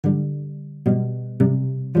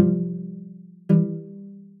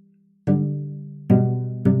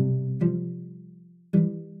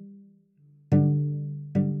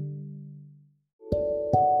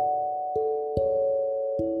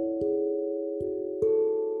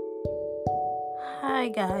Hi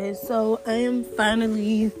guys, so I am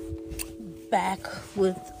finally back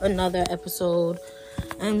with another episode.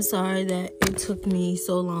 I'm sorry that it took me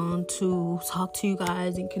so long to talk to you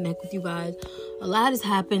guys and connect with you guys. A lot has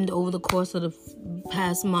happened over the course of the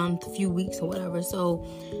past month, few weeks or whatever, so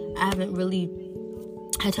I haven't really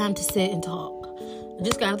had time to sit and talk. I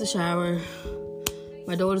just got out the shower.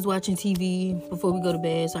 My daughter's watching TV before we go to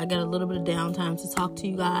bed, so I got a little bit of downtime to talk to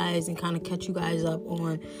you guys and kind of catch you guys up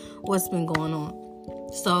on what's been going on.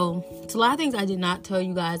 So, it's a lot of things I did not tell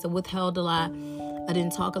you guys. I withheld a lot. I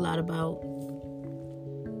didn't talk a lot about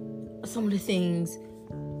some of the things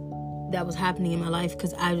that was happening in my life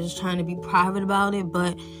because I was trying to be private about it.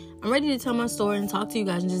 But I'm ready to tell my story and talk to you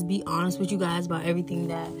guys and just be honest with you guys about everything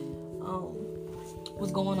that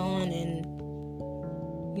was going on and,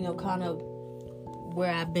 kind of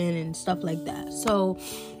where I've been and stuff like that. So,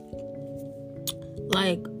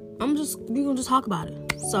 we're gonna just talk about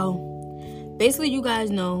it. So, basically, you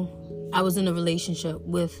guys know I was in a relationship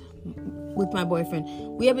with my boyfriend.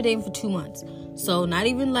 We have been dating for 2 months. So not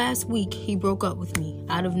even last week, he broke up with me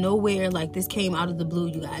out of nowhere. Like, this came out of the blue,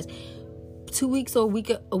 you guys. 2 weeks or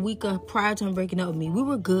a week prior to him breaking up with me, we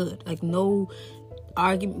were good. Like, no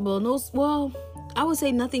argument. Well, I would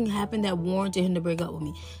say nothing happened that warranted him to break up with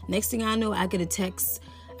me. Next thing I know, I get a text.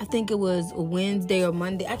 I think it was a Wednesday or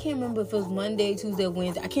Monday. I can't remember if it was Monday, Tuesday, or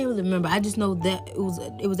Wednesday. I can't really remember. I just know that it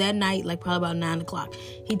was that night, like probably about 9 o'clock.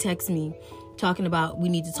 He texted me talking about we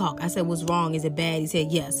need to talk. I said, what's wrong? Is it bad? He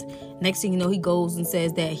said, yes. Next thing you know, he goes and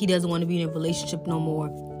says that he doesn't want to be in a relationship no more.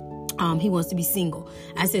 He wants to be single.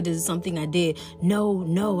 I said, this is something I did.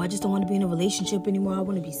 No, I just don't want to be in a relationship anymore. I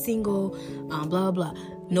want to be single, blah, blah.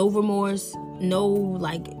 No remorse,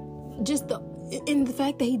 and the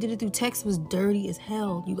fact that he did it through text was dirty as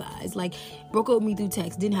hell, you guys. Like, broke up with me through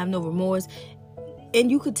text, didn't have no remorse. And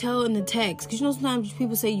you could tell in the text, because sometimes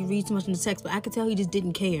people say you read too much in the text, but I could tell he just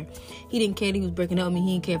didn't care. He didn't care that he was breaking up with me.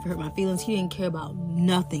 He didn't care if it hurt my feelings. He didn't care about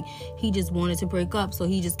nothing. He just wanted to break up. So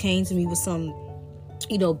he just came to me with some,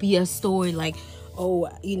 BS story, like,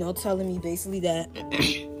 telling me basically that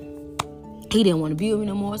he didn't want to be with me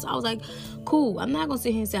no more. So I was like, cool. I'm not going to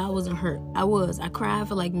sit here and say I wasn't hurt. I was. I cried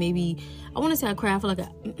for I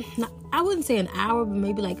wouldn't say an hour, but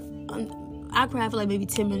maybe I cried for maybe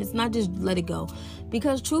 10 minutes, and I just let it go.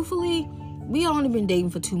 Because truthfully, we only been dating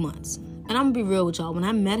for 2 months. And I'm going to be real with y'all. When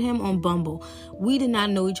I met him on Bumble, we did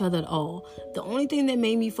not know each other at all. The only thing that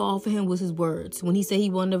made me fall for him was his words. When he said he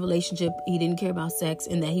wanted a relationship, he didn't care about sex,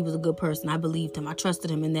 and that he was a good person, I believed him. I trusted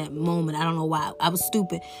him in that moment. I don't know why. I was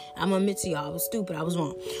stupid. I'm going to admit to y'all, I was stupid. I was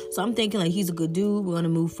wrong. So I'm thinking, he's a good dude. We're going to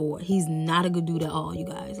move forward. He's not a good dude at all, you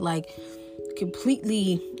guys.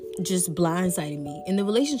 Completely just blindsided me. And the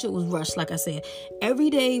relationship was rushed, like I said. Every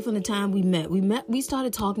day from the time we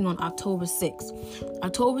started talking on October 6th.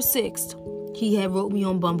 October 6th, he had wrote me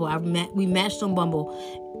on Bumble. We matched on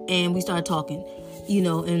Bumble, and we started talking,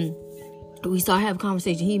 and we started having a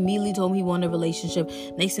conversation. He immediately told me he wanted a relationship.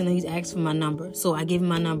 Next thing you know, he's asked for my number. So I gave him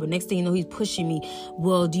my number. Next thing you know, he's pushing me.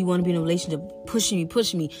 Well, do you want to be in a relationship? Pushing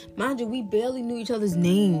me. Mind you, we barely knew each other's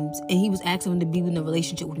names. And he was asking him to be in a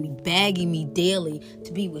relationship with me, begging me daily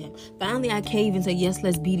to be with him. Finally, I caved and said, yes,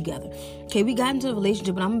 let's be together. Okay, we got into a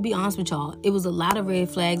relationship, but I'm going to be honest with y'all. It was a lot of red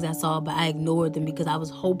flags I saw, but I ignored them because I was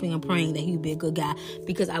hoping and praying that he would be a good guy,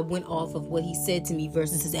 because I went off of what he said to me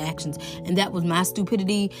versus his actions. And that was my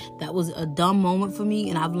stupidity. That was a dumb moment for me,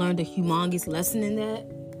 and I've learned a humongous lesson in that.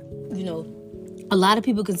 A lot of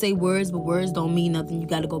people can say words, but words don't mean nothing. You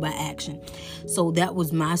got to go by action. So that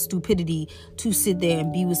was my stupidity, to sit there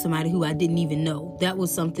and be with somebody who I didn't even know. That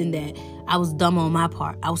was something that I was dumb on my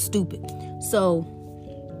part. I was stupid. So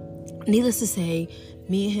needless to say,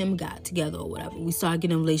 me and him got together or whatever. We started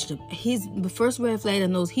getting in a relationship. The first red flag I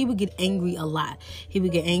know is he would get angry a lot. He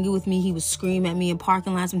would get angry with me. He would scream at me in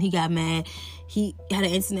parking lots when he got mad. He had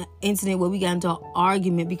an incident where we got into an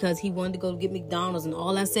argument because he wanted to go get McDonald's, and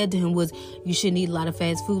all I said to him was, you shouldn't eat a lot of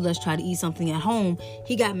fast food. Let's try to eat something at home.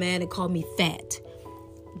 He got mad and called me fat.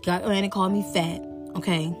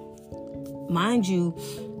 Okay. Mind you,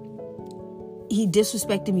 he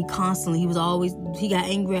disrespected me constantly. He got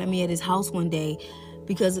angry at me at his house one day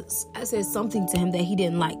because I said something to him that he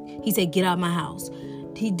didn't like. He said, get out of my house.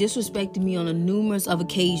 He disrespected me on a numerous of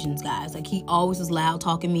occasions, guys. He always was loud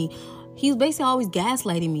talking me. He was basically always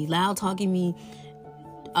gaslighting me, loud talking me.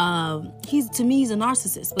 He's a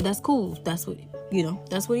narcissist, but that's cool. That's what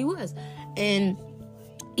he was. And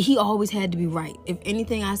he always had to be right. If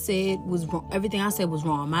anything I said was wrong, everything I said was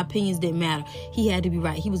wrong. My opinions didn't matter. He had to be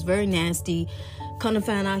right. He was very nasty. Come to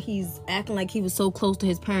find out, he's acting like he was so close to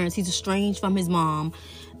his parents. He's estranged from his mom.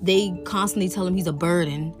 They constantly tell him he's a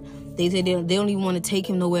burden. They say they don't even want to take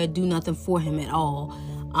him nowhere, do nothing for him at all.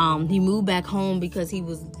 He moved back home because he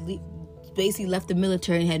was basically left the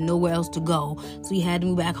military and had nowhere else to go. So he had to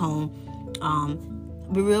move back home.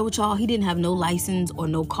 Be real with y'all, he didn't have no license or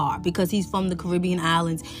no car because he's from the Caribbean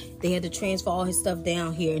islands. They had to transfer all his stuff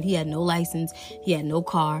down here, and he had no license. He had no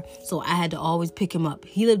car, so I had to always pick him up.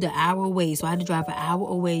 He lived an hour away, so I had to drive an hour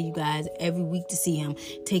away, you guys, every week to see him,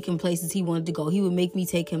 take him places he wanted to go. He would make me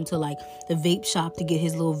take him to like the vape shop to get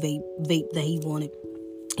his little vape that he wanted.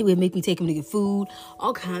 He would make me take him to get food,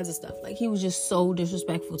 all kinds of stuff. Like, he was just so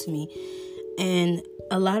disrespectful to me. And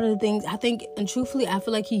a lot of the things, I think, and truthfully, I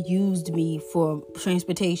feel like he used me for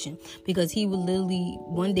transportation because he would literally,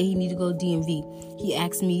 one day he needed to go to DMV. He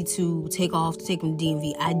asked me to take off to take him to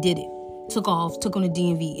DMV. I did it. Took off, took him to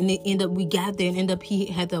DMV. And we got there and ended up, he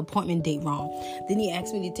had the appointment date wrong. Then he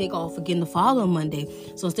asked me to take off again the following Monday.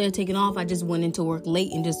 So instead of taking off, I just went into work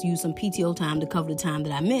late and just used some PTO time to cover the time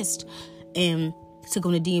that I missed. And took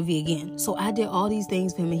him to DMV again. So I did all these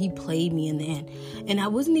things for him, and he played me in the end. And I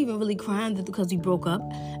wasn't even really crying because we broke up.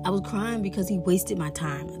 I was crying because he wasted my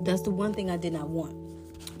time. That's the one thing I did not want.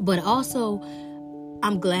 But also,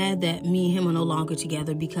 I'm glad that me and him are no longer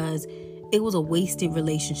together because it was a wasted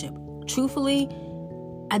relationship. Truthfully,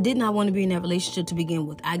 I did not want to be in that relationship to begin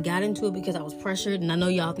with. I got into it because I was pressured, and I know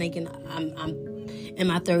y'all thinking I'm in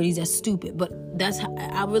my 30s, that's stupid. But that's how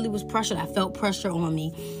I really was pressured. I felt pressure on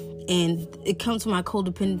me. And it comes from my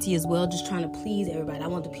codependency as well, just trying to please everybody. I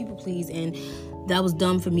want to people please, and that was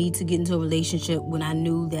dumb for me to get into a relationship when I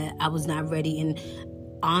knew that I was not ready. And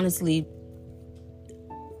honestly,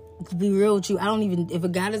 to be real with you, I don't even, if a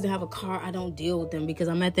guy doesn't have a car, I don't deal with them because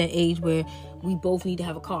I'm at that age where we both need to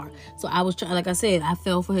have a car. So I was trying, like I said, I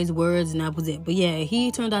fell for his words and that was it. But yeah,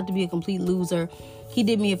 he turned out to be a complete loser. He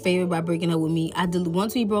did me a favor by breaking up with me.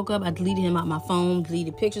 Once we broke up, I deleted him out my phone,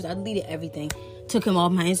 deleted pictures, I deleted everything. Took him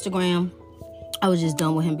off my Instagram. I was just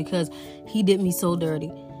done with him because he did me so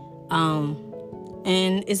dirty.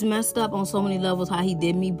 And it's messed up on so many levels how he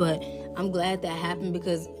did me, but I'm glad that happened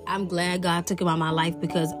because I'm glad God took him out of my life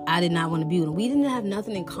because I did not want to be with him. We didn't have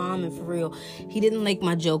nothing in common for real. He didn't like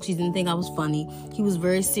my jokes. He didn't think I was funny. He was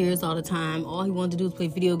very serious all the time. All he wanted to do was play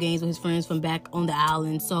video games with his friends from back on the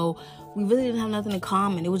island. So we really didn't have nothing in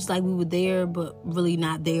common. It was just like we were there, but really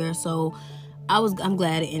not there. So I'm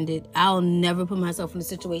glad it ended. I'll never put myself in a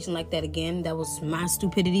situation like that again. That was my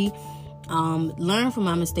stupidity. Learn from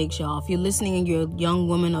my mistakes, y'all. If you're listening and you're a young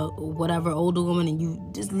woman or whatever, older woman, and you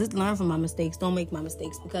just learn from my mistakes. Don't make my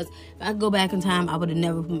mistakes because if I could go back in time, I would have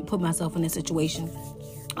never put myself in that situation.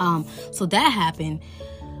 So that happened.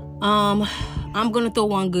 I'm going to throw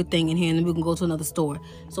one good thing in here and then we can go to another story.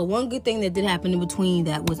 So one good thing that did happen in between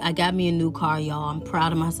that was I got me a new car, y'all. I'm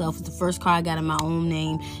proud of myself. It's the first car I got in my own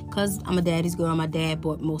name because I'm a daddy's girl. My dad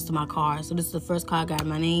bought most of my cars. So this is the first car I got in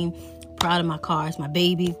my name. Proud of my car. It's my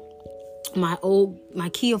baby. My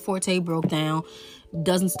Kia Forte broke down.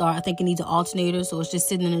 Doesn't start. I think it needs an alternator, so it's just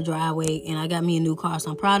sitting in the driveway, and I got me a new car,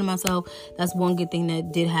 so I'm proud of myself. That's one good thing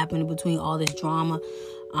that did happen in between all this drama.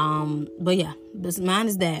 But yeah, mine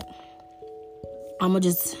is that. I'm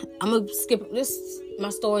gonna skip this. My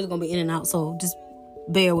story is gonna be in and out, so just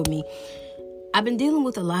bear with me. I've been dealing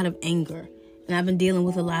with a lot of anger, and I've been dealing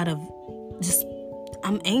with a lot of just,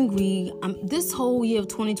 I'm angry. This whole year of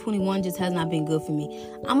 2021 just has not been good for me.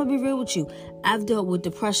 I'm going to be real with you. I've dealt with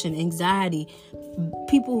depression, anxiety,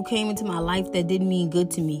 people who came into my life that didn't mean good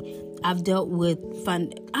to me. I've dealt with, I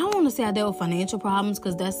don't want to say I dealt with financial problems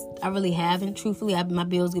because I really haven't. Truthfully, my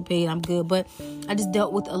bills get paid. I'm good. But I just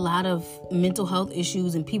dealt with a lot of mental health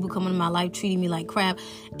issues and people coming in my life treating me like crap.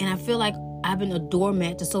 And I feel like I've been a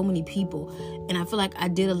doormat to so many people. And I feel like I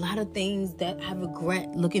did a lot of things that I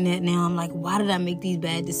regret looking at now. I'm like, why did I make these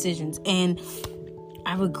bad decisions? And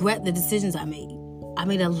I regret the decisions I made. I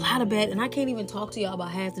made a lot of bad, and I can't even talk to y'all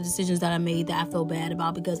about half the decisions that I made that I feel bad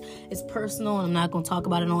about because it's personal and I'm not going to talk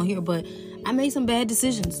about it on here, but I made some bad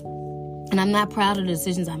decisions and I'm not proud of the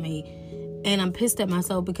decisions I made. And I'm pissed at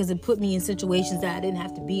myself because it put me in situations that I didn't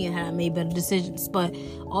have to be in had I made better decisions. But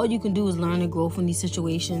all you can do is learn and grow from these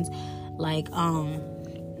situations. Like,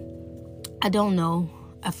 I don't know.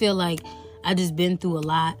 I feel like I just been through a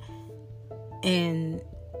lot. And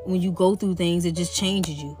when you go through things, it just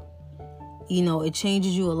changes you. You know, it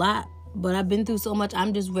changes you a lot. But I've been through so much.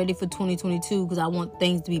 I'm just ready for 2022 because I want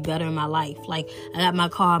things to be better in my life. Like, I got my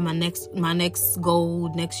car. My next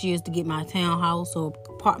goal next year is to get my townhouse or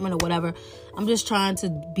apartment or whatever. I'm just trying to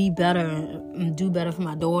be better and do better for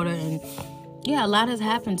my daughter. And yeah, a lot has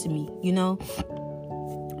happened to me, you know.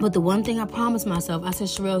 But the one thing I promised myself, I said,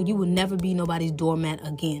 Sherelle, you will never be nobody's doormat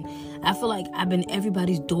again. I feel like I've been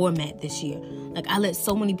everybody's doormat this year. Like, I let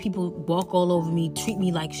so many people walk all over me, treat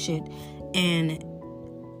me like shit, and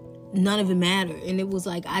none of it mattered. And it was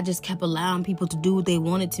like I just kept allowing people to do what they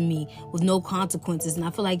wanted to me with no consequences. And I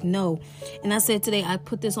feel like no. And I said today, I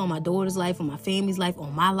put this on my daughter's life, on my family's life,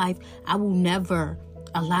 on my life. I will never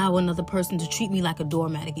allow another person to treat me like a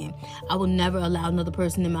doormat again. I will never allow another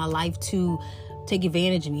person in my life to take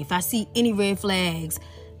advantage of me. If I see any red flags,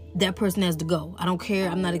 that person has to go. I don't care.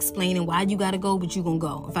 I'm not explaining why you gotta go, but you gonna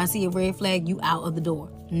go. If I see a red flag, you out of the door.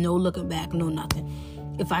 No looking back, no nothing.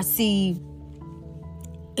 If I see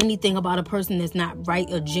anything about a person that's not right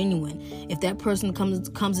or genuine, if that person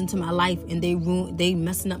comes into my life and they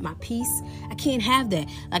messing up my peace, I can't have that.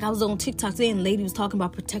 Like, I was on TikTok today and a lady was talking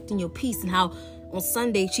about protecting your peace and how on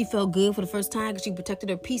Sunday she felt good for the first time because she protected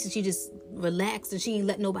her peace and she just relaxed and she didn't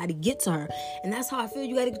let nobody get to her. And that's how I feel.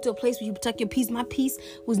 You got to get to a place where you protect your peace. My peace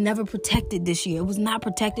was never protected this year. It was not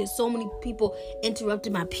protected. So many people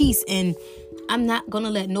interrupted my peace, and I'm not gonna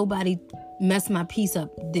let nobody mess my peace up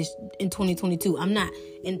this in 2022. I'm not.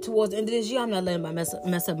 And towards the end of this year, I'm not letting my mess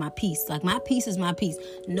up my peace. Like, my peace is my peace.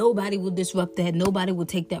 Nobody will disrupt that. Nobody will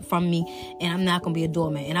take that from me. And I'm not going to be a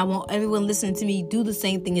doormat. And I want everyone listening to me do the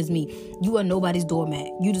same thing as me. You are nobody's doormat.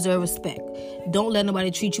 You deserve respect. Don't let nobody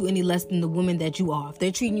treat you any less than the woman that you are. If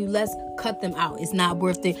they're treating you less, cut them out. It's not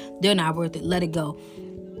worth it. They're not worth it. Let it go.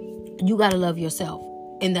 You got to love yourself.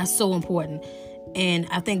 And that's so important. And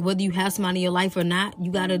I think whether you have somebody in your life or not,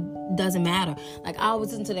 doesn't matter. Like, I always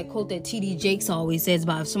listen to that quote that T.D. Jakes always says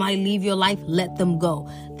about, if somebody leave your life, let them go.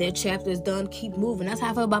 Their chapter is done, keep moving. That's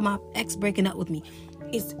how I feel about my ex breaking up with me.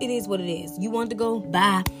 It is what it is. You want to go?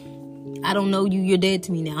 Bye. I don't know you. You're dead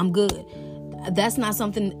to me now. I'm good. That's not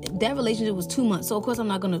something, that relationship was 2 months. So, of course, I'm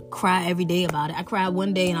not going to cry every day about it. I cried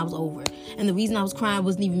one day and I was over it. And the reason I was crying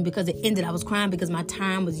wasn't even because it ended. I was crying because my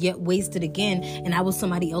time was yet wasted again. And I was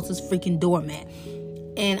somebody else's freaking doormat.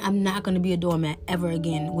 And I'm not going to be a doormat ever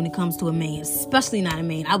again when it comes to a man, especially not a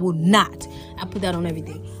man. I will not. I put that on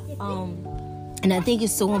everything. And I think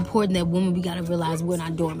it's so important that women, we got to realize we're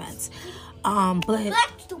not doormats. But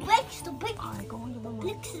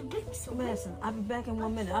listen, I'll be back in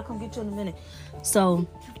 1 minute. I'll come get you in a minute. So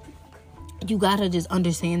you gotta just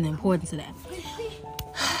understand the importance of that.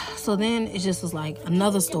 So then it just was like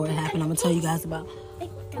another story happened. I'm gonna tell you guys about.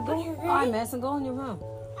 All right, Madison, go in your room.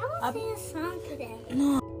 I want to sing a song today.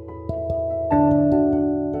 No.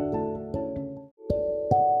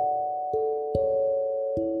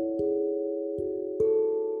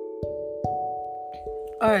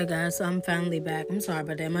 Alright guys, so I'm finally back. I'm sorry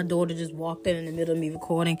about that. My daughter just walked in the middle of me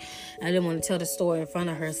recording. I didn't want to tell the story in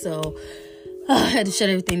front of her, so I had to shut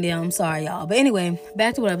everything down. I'm sorry, y'all. But anyway,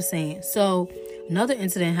 back to what I was saying. So another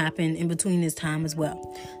incident happened in between this time as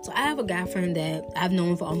well. So I have a guy friend that I've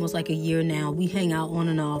known for almost like a year now. We hang out on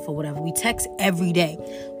and off or whatever. We text every day.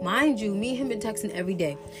 Mind you, me and him been texting every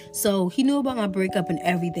day. So he knew about my breakup and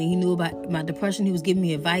everything. He knew about my depression. He was giving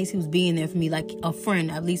me advice. He was being there for me like a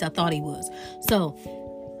friend. At least I thought he was. So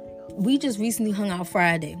we just recently hung out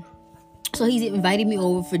Friday. So he invited me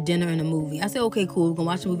over for dinner and a movie. I said, okay, cool. We're going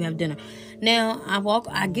to watch the movie and have dinner. Now,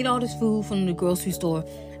 I get all this food from the grocery store.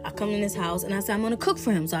 I come in his house and I said, I'm going to cook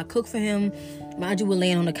for him. So I cook for him. Mind you, we're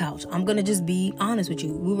laying on the couch. I'm going to just be honest with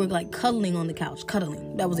you. We were like cuddling on the couch.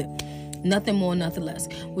 Cuddling. That was it. Nothing more, nothing less.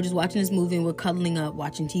 We're just watching this movie and we're cuddling up,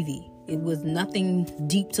 watching TV. It was nothing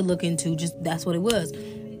deep to look into. Just that's what it was.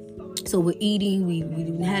 So we're eating, we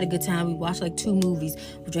had a good time. We watched like 2 movies.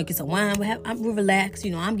 We're drinking some wine. We're relaxed.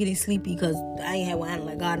 You know, I'm getting sleepy because I ain't had wine in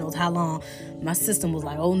like God knows how long. My system was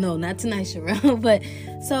like, oh no, not tonight, Sherelle. But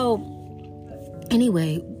so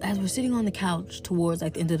anyway, as we're sitting on the couch towards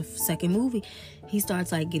like the end of the second movie, he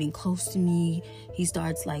starts like getting close to me. He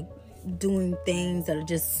starts like doing things that are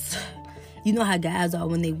just... You know how guys are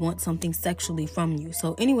when they want something sexually from you.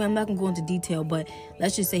 So anyway, I'm not going to go into detail, but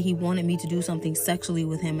let's just say he wanted me to do something sexually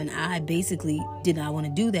with him, and I basically did not want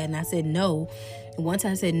to do that, and I said no. And once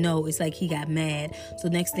I said no, it's like he got mad. So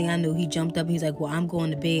next thing I knew, he jumped up and he's like, well, I'm going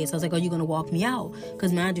to bed. So I was like, are you going to walk me out?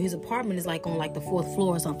 Because mind you, his apartment is like on like the 4th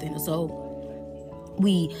floor or something. So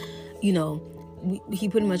we, you know... he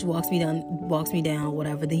pretty much walks me down,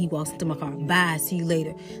 whatever. Then he walks into my car. Bye, see you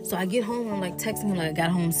later. So I get home, I'm like texting him like I got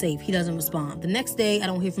home safe. He doesn't respond. The next day, I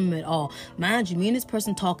don't hear from him at all. Mind you, me and this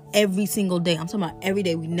person talk every single day. I'm talking about every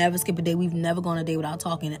day. We never skip a day. We've never gone a day without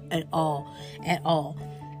talking at all.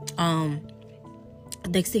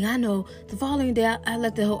 Next thing I know, the following day, I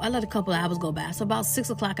let a couple of hours go by. So about 6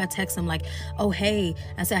 o'clock, I text him like, "Oh, hey,"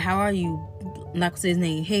 I said, "How are you?" I'm not gonna say his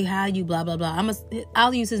name. "Hey, how are you?" Blah blah blah.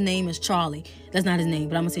 I'll use his name as Charlie. That's not his name,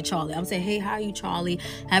 but I'm gonna say Charlie. I'm gonna say, "Hey, how are you, Charlie?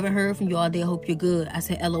 Haven't heard from you all day. I hope you're good." I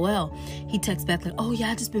said, "LOL." He texts back like, "Oh yeah,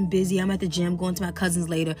 I just been busy. I'm at the gym, going to my cousin's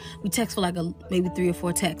later." We text for like maybe 3 or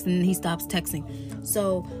 4 texts, and then he stops texting.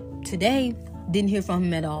 So today, didn't hear from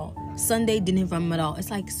him at all. Sunday, didn't hear from him at all. It's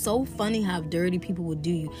like so funny how dirty people will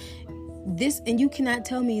do you. This, and you cannot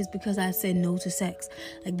tell me it's because I said no to sex.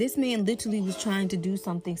 Like, this man literally was trying to do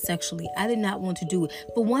something sexually. I did not want to do it.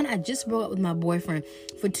 For one, I just broke up with my boyfriend.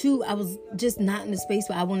 For two, I was just not in the space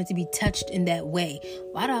where I wanted to be touched in that way.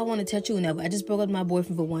 Why do I want to touch you in that way? I just broke up with my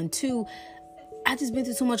boyfriend for one. Two, I just been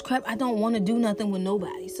through so much crap. I don't want to do nothing with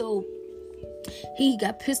nobody. So he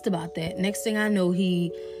got pissed about that. Next thing I know,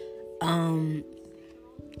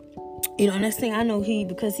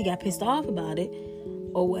 because he got pissed off about it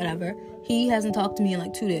or whatever, he hasn't talked to me in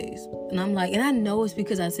like 2 days. And I'm like, and I know it's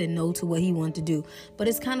because I said no to what he wanted to do. But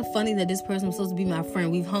it's kind of funny that this person was supposed to be my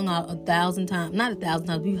friend. We've hung out 1,000 times. Not 1,000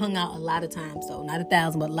 times. We've hung out a lot of times. So not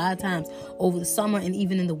 1,000, but a lot of times over the summer and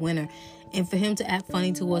even in the winter. And for him to act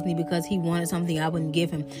funny towards me because he wanted something I wouldn't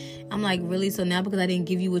give him. I'm like, really? So now because I didn't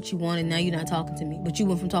give you what you wanted, now you're not talking to me. But you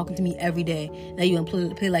went from talking to me every day. Now you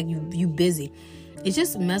play like you busy. It's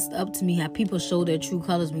just messed up to me how people show their true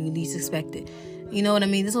colors when you least expect it. You know what I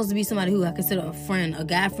mean? This is supposed to be somebody who I consider a friend, a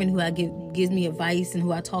guy friend who gives me advice and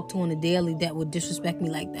who I talk to on a daily that would disrespect me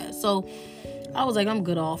like that. So I was like, I'm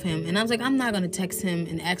good off him. And I was like, I'm not going to text him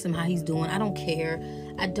and ask him how he's doing. I don't care.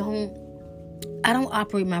 I don't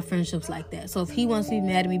operate my friendships like that. So if he wants to be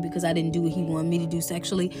mad at me because I didn't do what he wanted me to do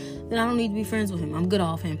sexually, then I don't need to be friends with him. I'm good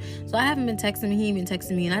off him. So I haven't been texting him. He ain't been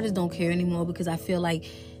texting me. And I just don't care anymore because I feel like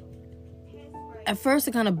at first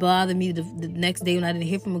it kind of bothered me the next day when I didn't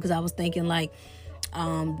hear from him because I was thinking like,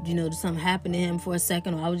 did something happen to him for a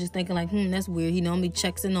second? Or I was just thinking like, that's weird. He normally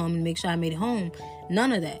checks in on me to make sure I made it home.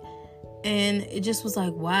 None of that. And it just was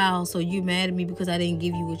like, wow, so you're mad at me because I didn't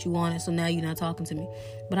give you what you wanted, so now you're not talking to me.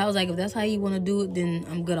 But I was like, if that's how you want to do it, then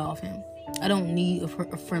I'm good off him. I don't need a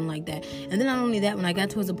friend like that. And then not only that, when I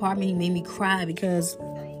got to his apartment, he made me cry because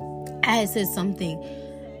I had said something,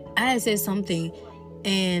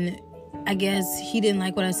 and I guess he didn't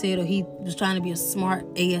like what I said, or he was trying to be a smart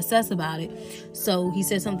ASS about it. So he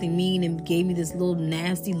said something mean and gave me this little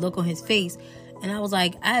nasty look on his face. And I was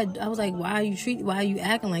like, I was like, why are you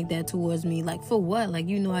acting like that towards me? Like, for what? Like,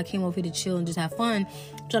 I came over here to chill and just have fun.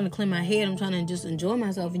 I'm trying to clear my head. I'm trying to just enjoy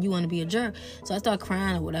myself, and you want to be a jerk. So I start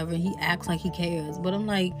crying or whatever, and he acts like he cares. But I'm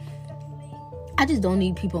like, I just don't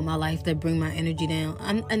need people in my life that bring my energy down.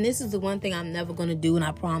 And this is the one thing I'm never going to do, and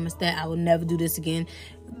I promise that I will never do this again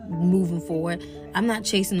moving forward. I'm not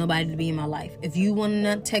chasing nobody to be in my life. If you want to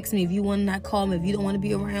not text me, if you want to not call me, if you don't want to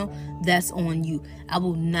be around, that's on you. I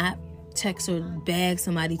will not text or beg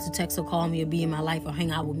somebody to text or call me or be in my life or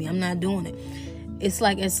hang out with me. I'm not doing it. It's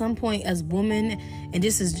like at some point as women, and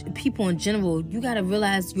this is people in general, you got to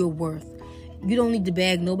realize your worth. You don't need to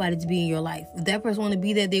beg nobody to be in your life. If that person want to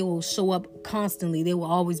be there, they will show up constantly. They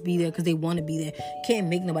will always be there because they want to be there. Can't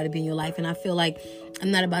make nobody be in your life. And I feel like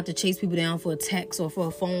I'm not about to chase people down for a text or for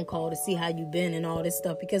a phone call to see how you've been and all this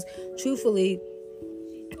stuff. Because truthfully,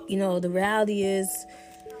 the reality is,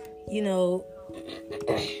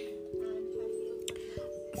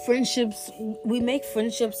 friendships, we make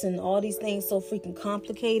friendships and all these things so freaking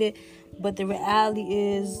complicated, but the reality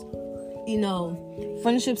is,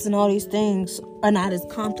 friendships and all these things are not as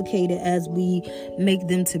complicated as we make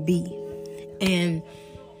them to be. And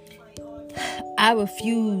I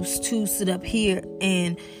refuse to sit up here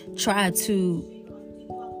and try to,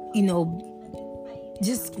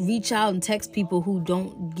 just reach out and text people who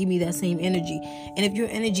don't give me that same energy. And if your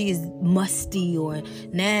energy is musty or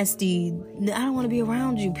nasty, I don't want to be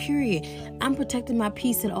around you, period. I'm protecting my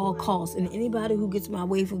peace at all costs. And anybody who gets my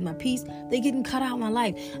way with my peace, they're getting cut out of my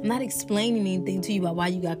life. I'm not explaining anything to you about why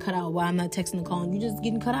you got cut out, why I'm not texting and calling. You're just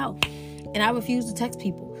getting cut out. And I refuse to text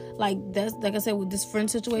people. Like, that's, like I said, with this friend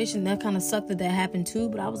situation, that kind of sucked that happened too.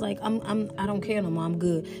 But I was like, I don't care no more. I'm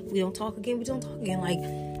good. If we don't talk again, we don't talk again. Like,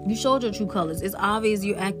 you showed your true colors. It's obvious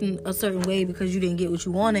you're acting a certain way because you didn't get what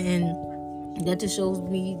you wanted, and that just shows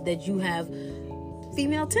me that you have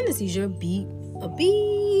female tendencies. You're a B,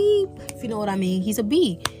 if you know what I mean. He's a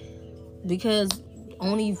B, because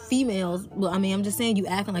only females. Well, I mean, I'm just saying you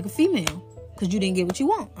acting like a female because you didn't get what you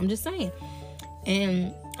want. I'm just saying,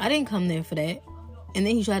 and I didn't come there for that. And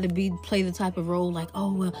then he tried to play the type of role like,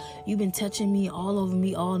 oh, well, you've been touching me all over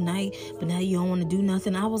me all night, but now you don't want to do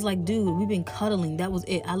nothing. I was like, dude, we've been cuddling. That was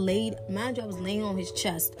it. I was laying on his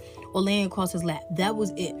chest or laying across his lap. That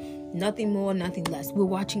was it. Nothing more, nothing less. We're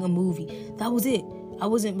watching a movie. That was it. I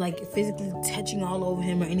wasn't like physically touching all over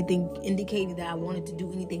him or anything indicating that I wanted to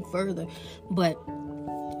do anything further. But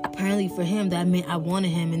apparently for him, that meant I wanted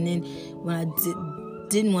him. And then when I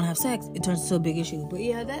didn't want to have sex, it turns into a big issue. But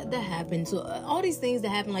yeah, that happened. So all these things that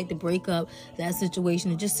happen, like the breakup, that situation,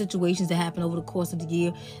 and just situations that happen over the course of the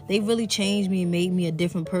year, they really changed me and made me a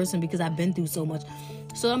different person because I've been through so much.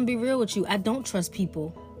 So I'm gonna be real with you. I don't trust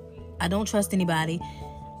people. I don't trust anybody.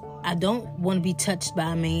 I don't want to be touched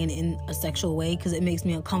by a man in a sexual way because it makes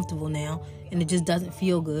me uncomfortable now and it just doesn't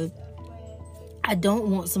feel good. I don't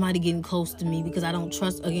want somebody getting close to me because I don't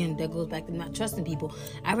trust. Again, that goes back to not trusting people.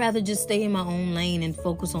 I'd rather just stay in my own lane and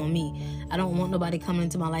focus on me. I don't want nobody coming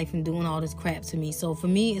into my life and doing all this crap to me. So for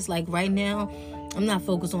me, it's like right now, I'm not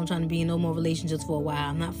focused on trying to be in no more relationships for a while.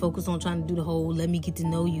 I'm not focused on trying to do the whole let me get to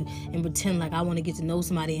know you and pretend like I want to get to know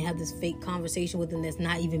somebody and have this fake conversation with them that's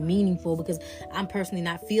not even meaningful because I'm personally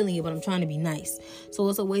not feeling it, but I'm trying to be nice. So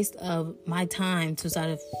it's a waste of my time to sort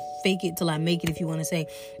of fake it till I make it, if you want to say,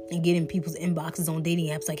 and get in people's inboxes on dating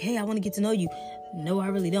apps like, hey, I want to get to know you. No, I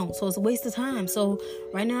really don't. So it's a waste of time. So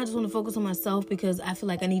right now I just want to focus on myself because I feel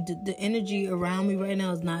like I need the energy around me right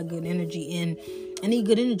now is not good energy, and I need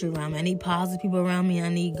good energy around me. I need positive people around me. I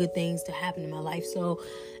need good things to happen in my life. So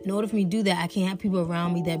in order for me to do that, I can't have people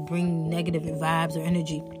around me that bring negative vibes or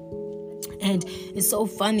energy. And it's so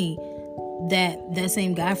funny that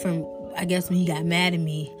same guy from, I guess when he got mad at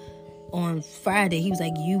me on Friday, he was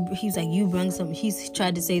like, you bring some, he's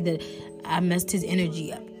tried to say that I messed his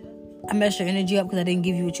energy up. I messed your energy up because I didn't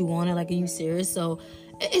give you what you wanted. Like, are you serious? So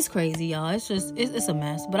it's crazy, y'all. It's just, it's a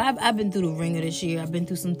mess. But I've been through the ringer this year. I've been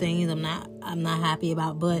through some things I'm not happy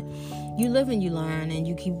about. But you live and you learn and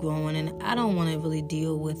you keep growing. And I don't want to really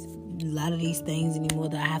deal with a lot of these things anymore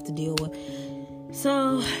that I have to deal with.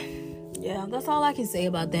 So yeah, that's all I can say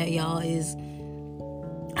about that, y'all, is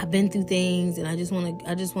I've been through things and I just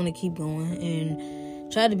want to keep going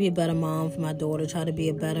and try to be a better mom for my daughter, try to be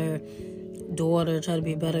a better daughter, try to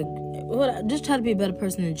be a better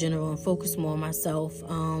person in general and focus more on myself.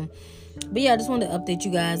 But yeah, I just wanted to update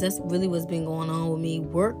you guys. That's really what's been going on with me.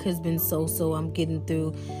 Work has been so I'm getting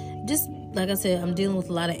through. Just like I said, I'm dealing with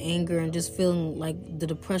a lot of anger and just feeling like the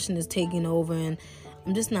depression is taking over and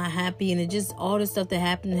I'm just not happy. And it just, all the stuff that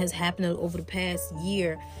has happened over the past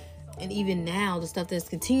year. And even now, the stuff that's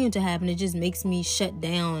continuing to happen, it just makes me shut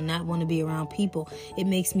down and not want to be around people. It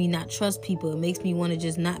makes me not trust people. It makes me want to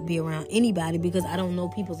just not be around anybody because I don't know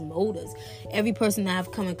people's motives. Every person that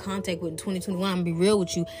I've come in contact with in 2021, I'm going to be real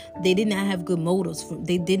with you, they did not have good motives.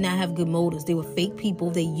 They did not have good motives. They were fake people.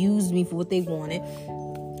 They used me for what they wanted.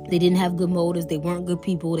 They didn't have good motives. They weren't good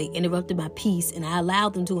people. They interrupted my peace, and I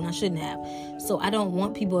allowed them to, and I shouldn't have. So I don't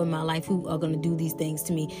want people in my life who are going to do these things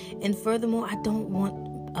to me. And furthermore, I don't want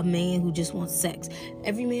a man who just wants sex.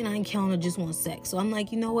 Every man I encounter just wants sex. So I'm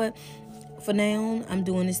like, you know what? For now, I'm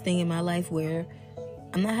doing this thing in my life where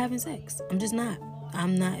I'm not having sex. I'm just not.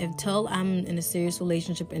 I'm not, until I'm in a serious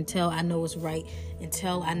relationship, until I know it's right,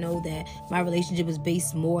 until I know that my relationship is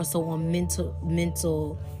based more so on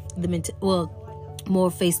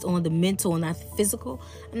more based on the mental and not physical.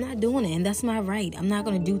 I'm not doing it, and that's my right. I'm not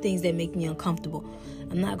going to do things that make me uncomfortable.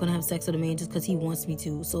 I'm not going to have sex with a man just because he wants me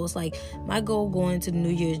to. So it's like my goal going into the new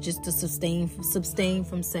year is just to sustain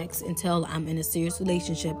from sex until I'm in a serious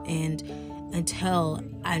relationship and until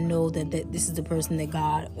I know that this is the person that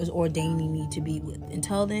God is ordaining me to be with.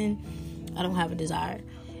 Until then, I don't have a desire.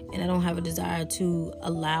 And I don't have a desire to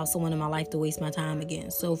allow someone in my life to waste my time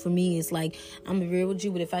again. So for me, it's like, I'm going to be real with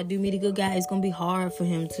you, but if I do meet a good guy, it's going to be hard for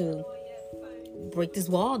him to break this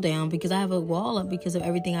wall down because I have a wall up because of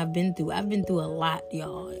everything I've been through. I've been through a lot,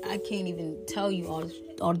 y'all. I can't even tell you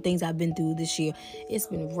all the things I've been through this year. It's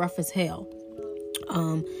been rough as hell.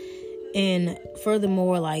 And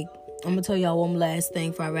furthermore, like, I'm going to tell y'all one last thing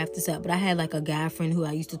before I wrap this up. But I had like a guy friend who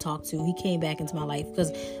I used to talk to. He came back into my life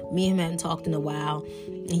because me and him hadn't talked in a while.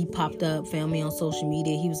 And he popped up, found me on social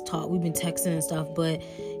media. We've been texting and stuff, but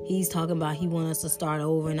he's talking about he wants us to start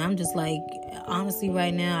over. And I'm just like, honestly,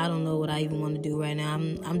 right now, I don't know what I even want to do right now.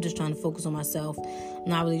 I'm just trying to focus on myself. I'm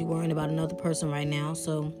not really worrying about another person right now.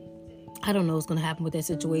 So I don't know what's going to happen with that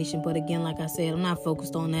situation. But again, like I said, I'm not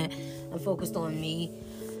focused on that. I'm focused on me.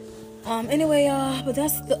 Anyway, y'all, but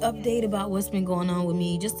that's the update about what's been going on with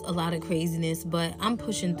me. Just a lot of craziness, but I'm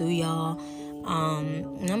pushing through, y'all.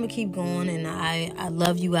 And I'm gonna keep going, and I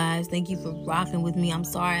love you guys. Thank you for rocking with me. I'm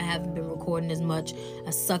sorry I haven't been recording as much.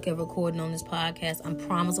 I suck at recording on this podcast. I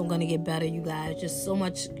promise I'm gonna get better, you guys. Just so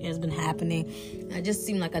much has been happening. I just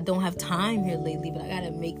seem like I don't have time here lately, but I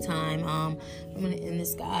gotta make time. I'm gonna end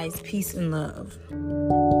this, guys. Peace and love.